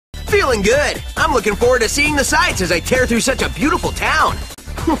Feeling good. I'm looking forward to seeing the sights as I tear through such a beautiful town.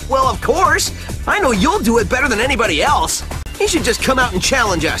 Well, of course. I know you'll do it better than anybody else. You should just come out and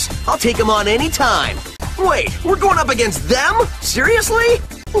challenge us. I'll take them on any time. Wait, we're going up against them? Seriously?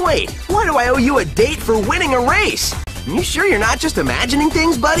 Wait, why do I owe you a date for winning a race? You sure you're not just imagining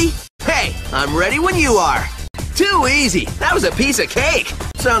things, buddy? Hey, I'm ready when you are. Too easy. That was a piece of cake.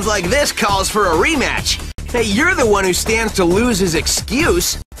 Sounds like this calls for a rematch. Hey, you're the one who stands to lose his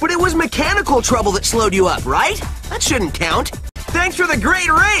excuse. But it was mechanical trouble that slowed you up, right? That shouldn't count. Thanks for the great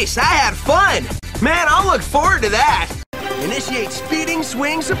race. I had fun. Man, I'll look forward to that. Initiate speeding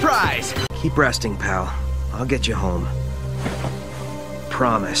swing surprise. Keep resting, pal. I'll get you home.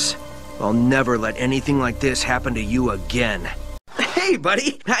 Promise. I'll never let anything like this happen to you again. Hey,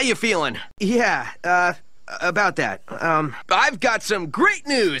 buddy. How you feeling? Yeah, about that. I've got some great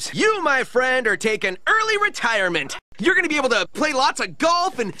news. You, my friend, are taking early retirement. You're gonna be able to play lots of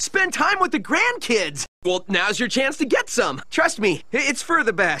golf and spend time with the grandkids. Well, now's your chance to get some. Trust me, it's for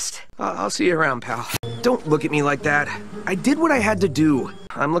the best. I'll see you around, pal. Don't look at me like that. I did what I had to do.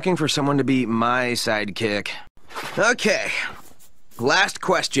 I'm looking for someone to be my sidekick. Okay. Last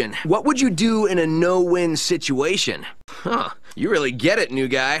question. What would you do in a no-win situation? Huh. You really get it, new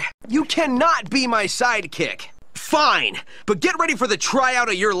guy. You cannot be my sidekick. Fine, but get ready for the tryout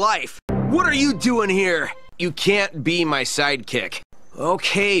of your life. What are you doing here? You can't be my sidekick.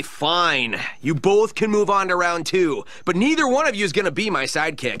 Okay, fine. You both can move on to round 2, but neither one of you is gonna be my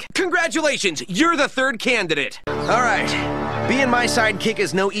sidekick. Congratulations, you're the third candidate. All right, being my sidekick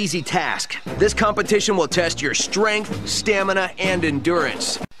is no easy task. This competition will test your strength, stamina, and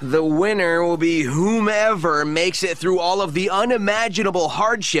endurance. The winner will be whomever makes it through all of the unimaginable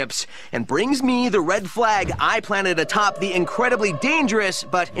hardships and brings me the red flag I planted atop the incredibly dangerous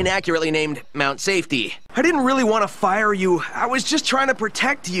but inaccurately named Mount Safety. I didn't really want to fire you. I was just trying to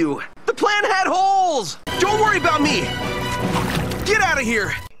protect you. The plan had holes! Don't worry about me! Get out of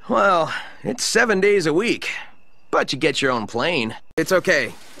here! Well, it's 7 days a week, but you get your own plane. It's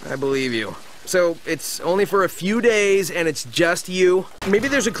okay. I believe you. So, it's only for a few days, and it's just you. Maybe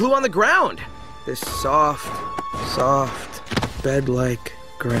there's a clue on the ground. This soft, bed-like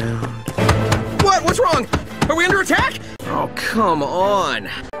ground. What? What's wrong? Are we under attack? Oh, come on.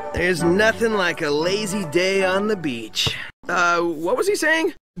 There's nothing like a lazy day on the beach. What was he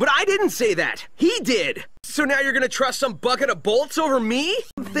saying? But I didn't say that. He did. So now you're gonna trust some bucket of bolts over me?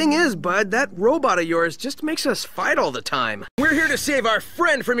 The thing is, bud, that robot of yours just makes us fight all the time. We're here to save our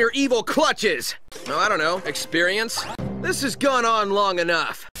friend from your evil clutches. Oh, I don't know, experience? This has gone on long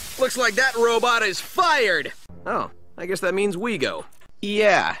enough. Looks like that robot is fired. Oh, I guess that means we go.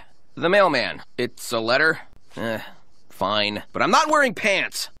 Yeah, the mailman. It's a letter? Fine. But I'm not wearing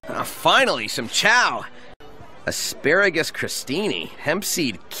pants. Finally, some chow. Asparagus crostini, hemp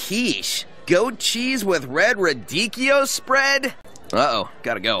seed quiche, goat cheese with red radicchio spread? Uh-oh,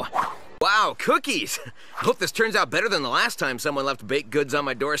 gotta go. Wow, cookies! Hope this turns out better than the last time someone left baked goods on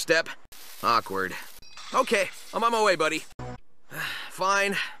my doorstep. Awkward. Okay, I'm on my way, buddy.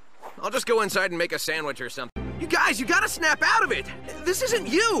 Fine. I'll just go inside and make a sandwich or something. You guys, you gotta snap out of it! This isn't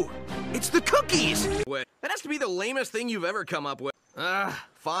you! It's the cookies! Wait, that has to be the lamest thing you've ever come up with.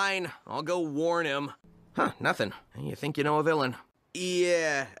 Fine. I'll go warn him. Huh, nothing. You think you know a villain.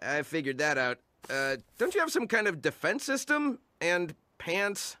 Yeah, I figured that out. Don't you have some kind of defense system? And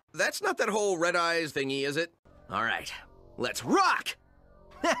pants? That's not that whole red eyes thingy, is it? All right, let's rock!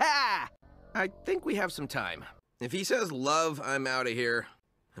 Ha-ha! I think we have some time. If he says love, I'm out of here.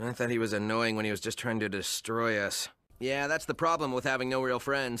 I thought he was annoying when he was just trying to destroy us. Yeah, that's the problem with having no real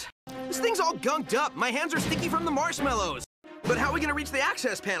friends. This thing's all gunked up. My hands are sticky from the marshmallows. But how are we gonna reach the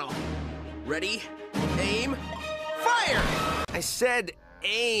access panel? Ready? Aim, fire! I said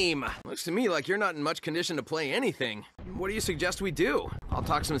aim. Looks to me like you're not in much condition to play anything. What do you suggest we do? I'll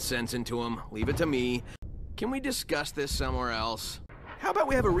talk some sense into him, leave it to me. Can we discuss this somewhere else? How about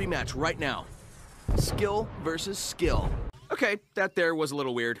we have a rematch right now? Skill versus skill. Okay, that there was a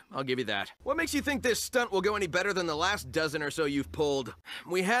little weird. I'll give you that. What makes you think this stunt will go any better than the last dozen or so you've pulled?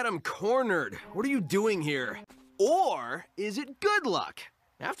 We had him cornered. What are you doing here? Or is it good luck?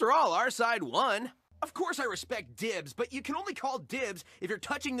 After all, our side won. Of course I respect dibs, but you can only call dibs if you're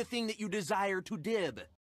touching the thing that you desire to dib.